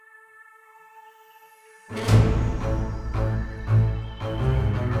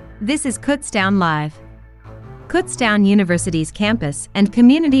This is Kutztown Live, Kutztown University's campus and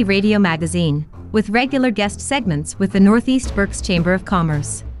community radio magazine, with regular guest segments with the Northeast Berks Chamber of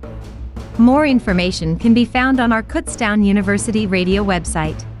Commerce. More information can be found on our Kutztown University radio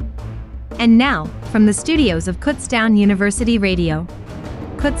website. And now, from the studios of Kutztown University Radio,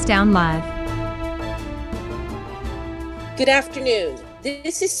 Kutztown Live. Good afternoon.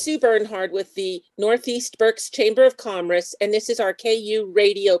 This is Sue Bernhard with the Northeast Berks Chamber of Commerce, and this is our KU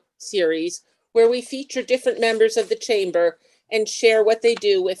radio series where we feature different members of the chamber and share what they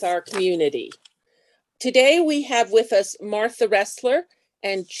do with our community. Today we have with us Martha Ressler,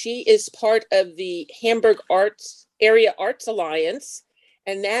 and she is part of the Hamburg Area Arts Alliance,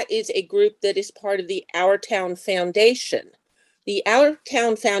 and that is a group that is part of the Our Town Foundation. The Our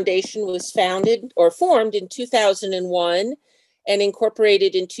Town Foundation was formed in 2001 and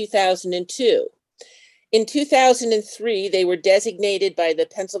incorporated in 2002. In 2003, they were designated by the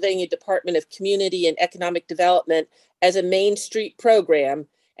Pennsylvania Department of Community and Economic Development as a Main Street program,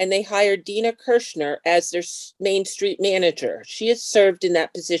 and they hired Dina Kirshner as their Main Street manager. She has served in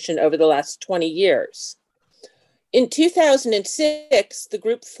that position over the last 20 years. In 2006, the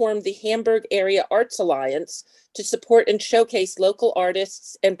group formed the Hamburg Area Arts Alliance to support and showcase local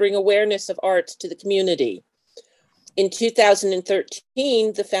artists and bring awareness of arts to the community. In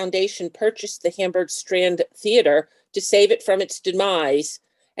 2013, the foundation purchased the Hamburg Strand Theater to save it from its demise,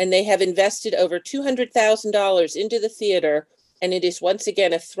 and they have invested over $200,000 into the theater, and it is once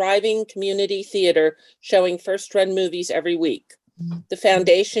again a thriving community theater showing first-run movies every week. The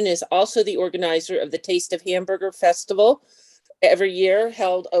foundation is also the organizer of the Taste of Hamburger Festival every year,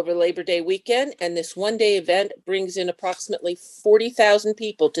 held over Labor Day weekend, and this one-day event brings in approximately 40,000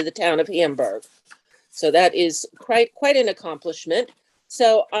 people to the town of Hamburg. So that is quite an accomplishment.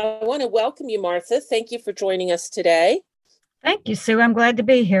 So I want to welcome you, Martha. Thank you for joining us today. Thank you, Sue. I'm glad to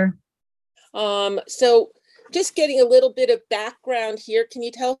be here. So just getting a little bit of background here, can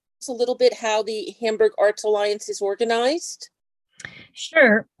you tell us a little bit how the Hamburg Arts Alliance is organized?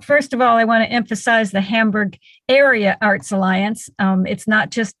 Sure. First of all, I want to emphasize the Hamburg Area Arts Alliance. It's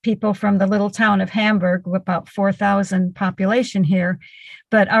not just people from the little town of Hamburg, with about 4,000 population here,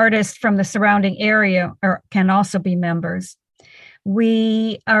 but artists from the surrounding area can also be members.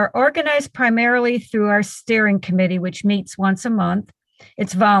 We are organized primarily through our steering committee, which meets once a month.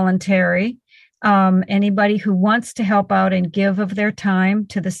 It's voluntary. Anybody who wants to help out and give of their time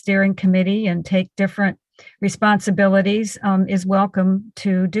to the steering committee and take different responsibilities is welcome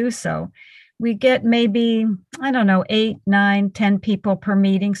to do so. We get maybe, 8, 9, 10 people per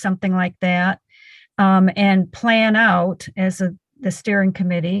meeting, something like that, and plan out as the steering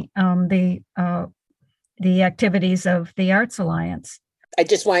committee the activities of the Arts Alliance. I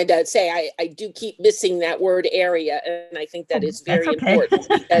just wanted to say I do keep missing that word area, and I think that is very important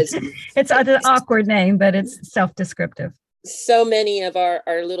because it's an awkward name, but it's self-descriptive. So many of our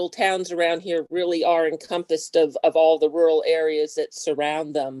little towns around here really are encompassed of all the rural areas that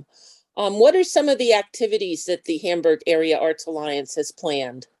surround them. What are some of the activities that the Hamburg Area Arts Alliance has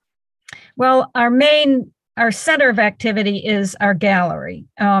planned? Well, our center of activity is our gallery.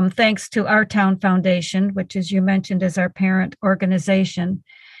 Thanks to Our Town Foundation, which, as you mentioned, is our parent organization.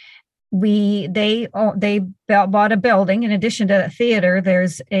 They bought a building. In addition to a theater,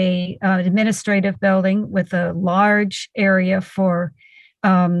 there's an administrative building with a large area for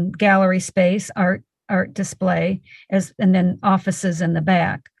gallery space, art display, and then offices in the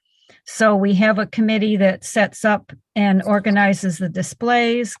back. So we have a committee that sets up and organizes the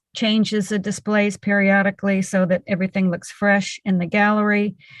displays, changes the displays periodically so that everything looks fresh in the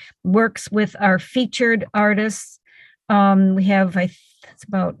gallery, works with our featured artists. We have, it's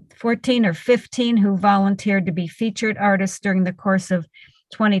about 14 or 15 who volunteered to be featured artists during the course of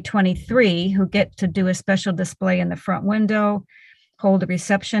 2023, who get to do a special display in the front window, hold a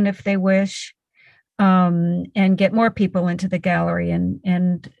reception if they wish, and get more people into the gallery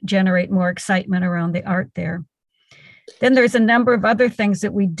and generate more excitement around the art there. Then there's a number of other things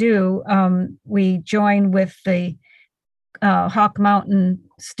that we do. We join with the Hawk Mountain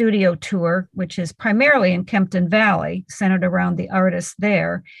Studio Tour, which is primarily in Kempton Valley, centered around the artists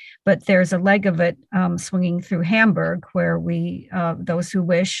there. But there's a leg of it swinging through Hamburg, where those who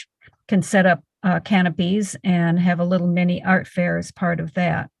wish can set up canopies and have a little mini art fair as part of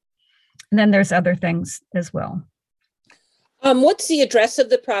that. And then there's other things as well. What's the address of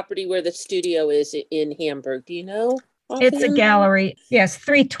the property where the studio is in Hamburg? Do you know? It's a gallery. Yes,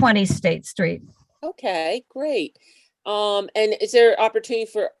 320 State Street. Okay, great. And is there opportunity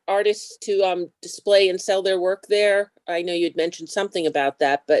for artists to display and sell their work there? I know you'd mentioned something about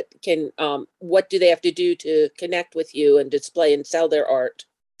that, but what do they have to do to connect with you and display and sell their art?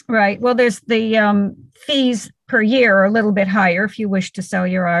 Right. Well, there's the fees per year are a little bit higher if you wish to sell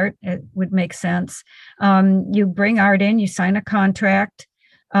your art. It would make sense. You bring art in, you sign a contract,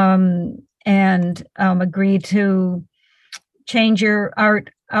 and agree to change your art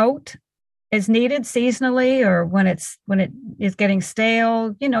out as needed seasonally, or when it is getting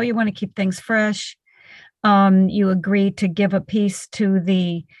stale. You want to keep things fresh. You agree to give a piece to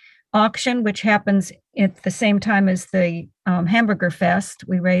the auction, which happens at the same time as the Hamburger Fest.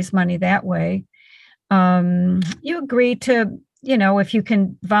 We raise money that way. You agree to, if you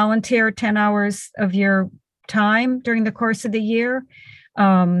can volunteer 10 hours of your time during the course of the year,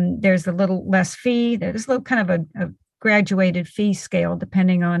 there's a little less fee. There's a little kind of a graduated fee scale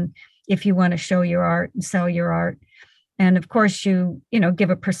depending on if you want to show your art and sell your art. And of course, you give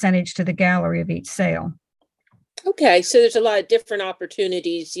a percentage to the gallery of each sale. Okay, so there's a lot of different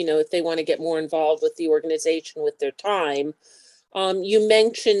opportunities, if they want to get more involved with the organization with their time. You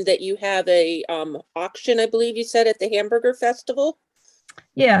mentioned that you have a auction, I believe you said, at the Hamburger Festival.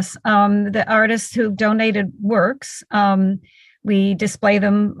 Yes, the artists who donated works, we display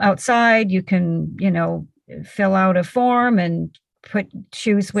them outside. You can, fill out a form and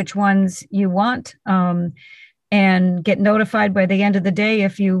choose which ones you want. And get notified by the end of the day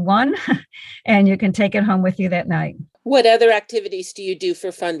if you won, and you can take it home with you that night. What other activities do you do for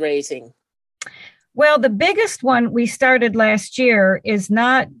fundraising? Well, the biggest one we started last year is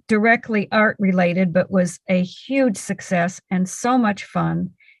not directly art related, but was a huge success and so much fun.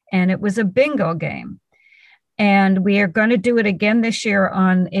 And it was a bingo game. And we are going to do it again this year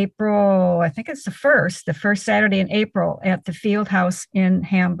on April, I think it's the first Saturday in April at the Field House in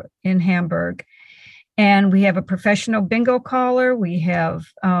Hamburg. And we have a professional bingo caller. We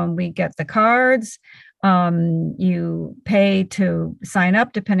get the cards. You pay to sign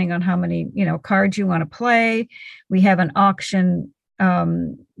up depending on how many, cards you want to play. We have an auction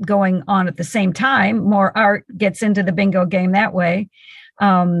going on at the same time. More art gets into the bingo game that way.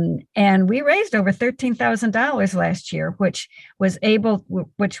 And we raised over $13,000 last year, which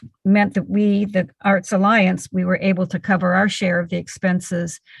meant that we, the Arts Alliance, we were able to cover our share of the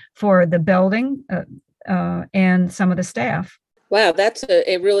expenses for the building and some of the staff. Wow, that's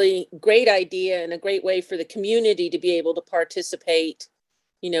a really great idea and a great way for the community to be able to participate,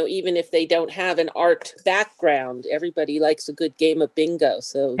 even if they don't have an art background. Everybody likes a good game of bingo.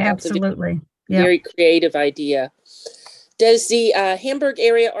 So absolutely. That's a very creative idea. Does the Hamburg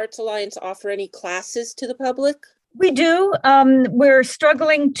Area Arts Alliance offer any classes to the public? We do. We're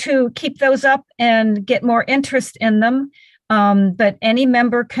struggling to keep those up and get more interest in them. But any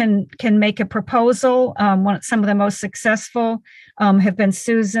member can make a proposal. Some of the most successful have been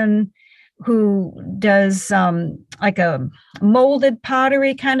Susan, who does like a molded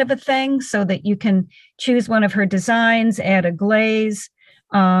pottery kind of a thing, so that you can choose one of her designs, add a glaze.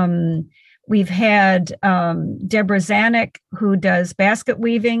 We've had Deborah Zanuck, who does basket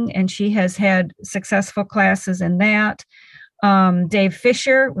weaving, and she has had successful classes in that. Dave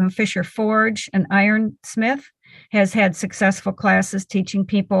Fisher, Fisher Forge, an ironsmith, has had successful classes teaching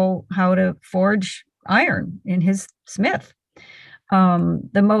people how to forge iron in his smith.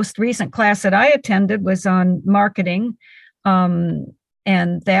 The most recent class that I attended was on marketing, and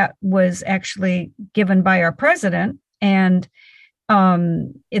that was actually given by our president. And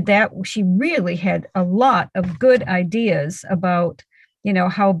that she really had a lot of good ideas about,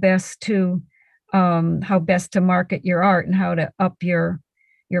 how best to market your art and how to up your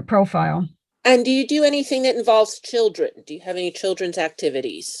profile. And do you do anything that involves children? Do you have any children's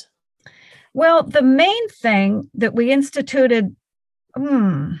activities? Well, the main thing that we instituted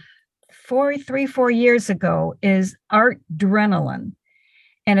 4 years ago is Art Adrenaline.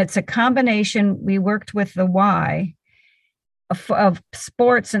 And it's a combination. We worked with the Y of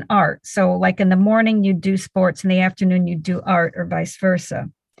sports and art. So like in the morning, you do sports, in the afternoon, you do art, or vice versa.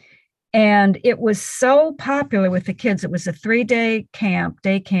 And it was so popular with the kids. It was a 3-day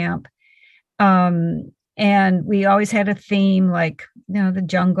day camp. And we always had a theme like, the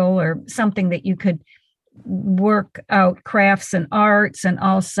jungle or something that you could work out crafts and arts, and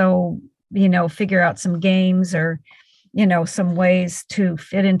also, figure out some games or, some ways to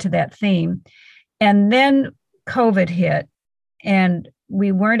fit into that theme. And then COVID hit, and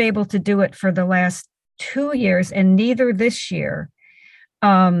we weren't able to do it for the last 2 years, and neither this year.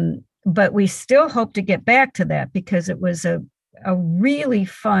 But we still hope to get back to that, because it was a a really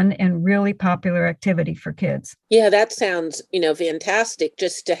fun and really popular activity for kids. Yeah, that sounds, fantastic,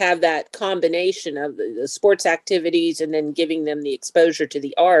 just to have that combination of the sports activities and then giving them the exposure to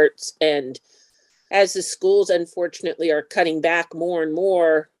the arts. And as the schools unfortunately are cutting back more and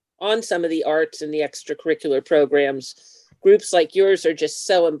more on some of the arts and the extracurricular programs, groups like yours are just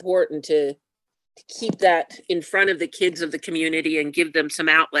so important to keep that in front of the kids of the community and give them some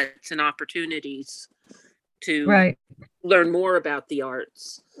outlets and opportunities to learn more about the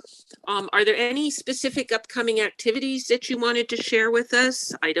arts. Are there any specific upcoming activities that you wanted to share with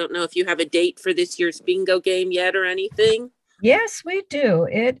us? I don't know if you have a date for this year's bingo game yet or anything. Yes, we do.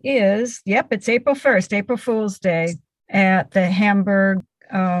 It is, it's April 1st, April Fool's Day at the Hamburg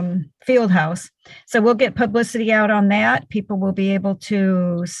Field House. So we'll get publicity out on that. People will be able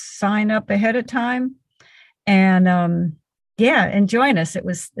to sign up ahead of time and and join us. It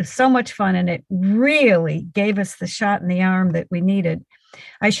was so much fun, and it really gave us the shot in the arm that we needed.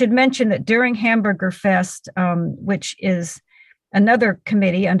 I should mention that during Hamburger Fest, which is another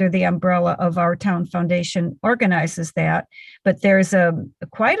committee under the umbrella of Our Town Foundation, organizes that, but there's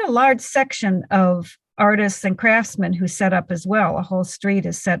quite a large section of artists and craftsmen who set up as well. A whole street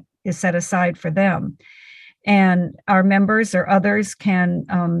is set aside for them, and our members or others can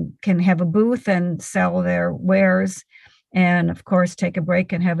have a booth and sell their wares, and of course take a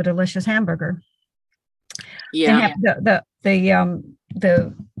break and have a delicious hamburger. Yeah.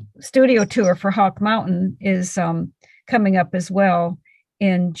 The studio tour for Hawk Mountain is coming up as well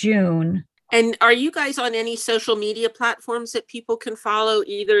in June. And are you guys on any social media platforms that people can follow,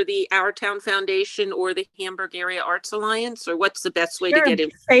 either the Our Town Foundation or the Hamburg Area Arts Alliance, or what's the best way to get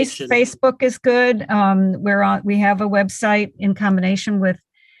information? Facebook is good. We have a website in combination with,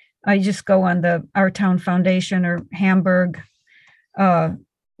 I just go on the Our Town Foundation or Hamburg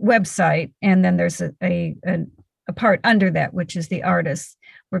website, and then there's a part under that, which is the artists.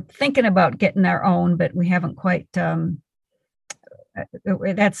 We're thinking about getting our own, but we haven't quite,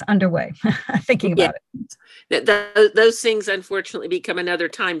 that's underway, thinking about it. Those things unfortunately become another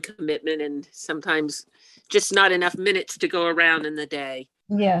time commitment, and sometimes just not enough minutes to go around in the day.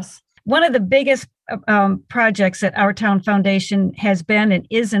 Yes. One of the biggest projects that Our Town Foundation has been and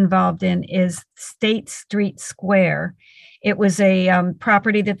is involved in is State Street Square. It was a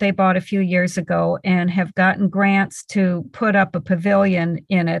property that they bought a few years ago and have gotten grants to put up a pavilion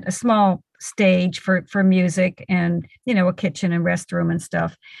in it, a small stage for music and, a kitchen and restroom and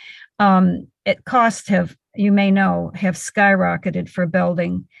stuff. Costs have skyrocketed for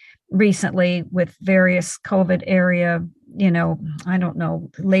building recently with various COVID area,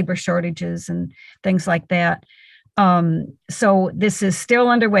 labor shortages and things like that. So this is still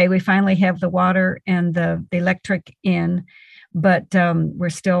underway. We finally have the water and the electric in, but we're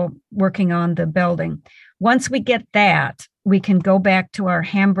still working on the building. Once we get that, we can go back to our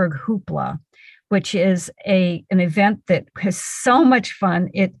Hamburg Hoopla, which is an event that is so much fun.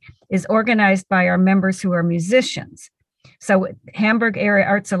 It is organized by our members who are musicians. So Hamburg Area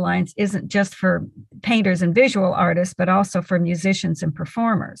Arts Alliance isn't just for painters and visual artists, but also for musicians and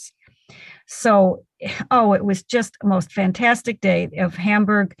performers. So, it was just a most fantastic day of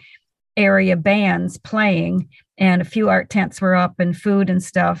Hamburg area bands playing, and a few art tents were up and food and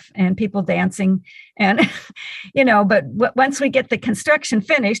stuff and people dancing. And, but once we get the construction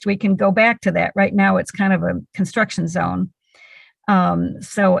finished, we can go back to that. Right now, it's kind of a construction zone.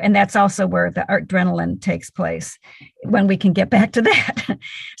 And that's also where the Art Adrenaline takes place when we can get back to that.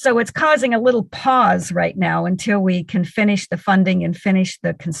 So it's causing a little pause right now until we can finish the funding and finish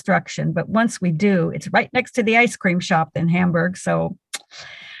the construction. But once we do, it's right next to the ice cream shop in Hamburg. So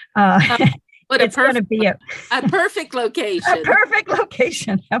it's going to be a perfect location. A perfect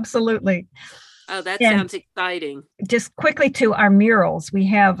location. Absolutely. Oh, that sounds exciting. Just quickly to our murals, we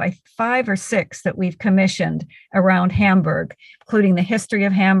have 5 or 6 that we've commissioned around Hamburg, including the history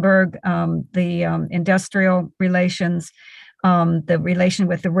of Hamburg, the industrial relations, the relation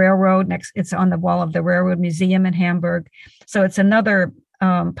with the railroad. Next, it's on the wall of the Railroad Museum in Hamburg. So it's another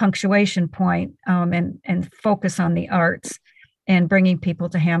punctuation point and focus on the arts and bringing people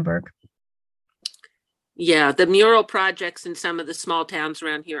to Hamburg. Yeah, the mural projects in some of the small towns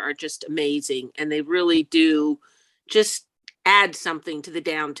around here are just amazing. And they really do just add something to the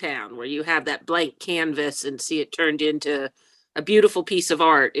downtown, where you have that blank canvas and see it turned into a beautiful piece of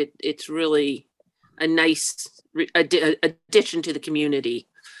art. It's really a nice addition to the community.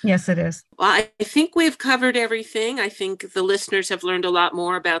 Yes, it is. Well, I think we've covered everything. I think the listeners have learned a lot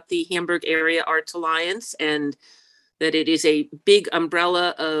more about the Hamburg Area Arts Alliance, and that it is a big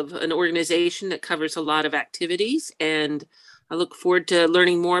umbrella of an organization that covers a lot of activities. And I look forward to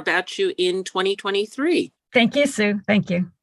learning more about you in 2023. Thank you, Sue. Thank you.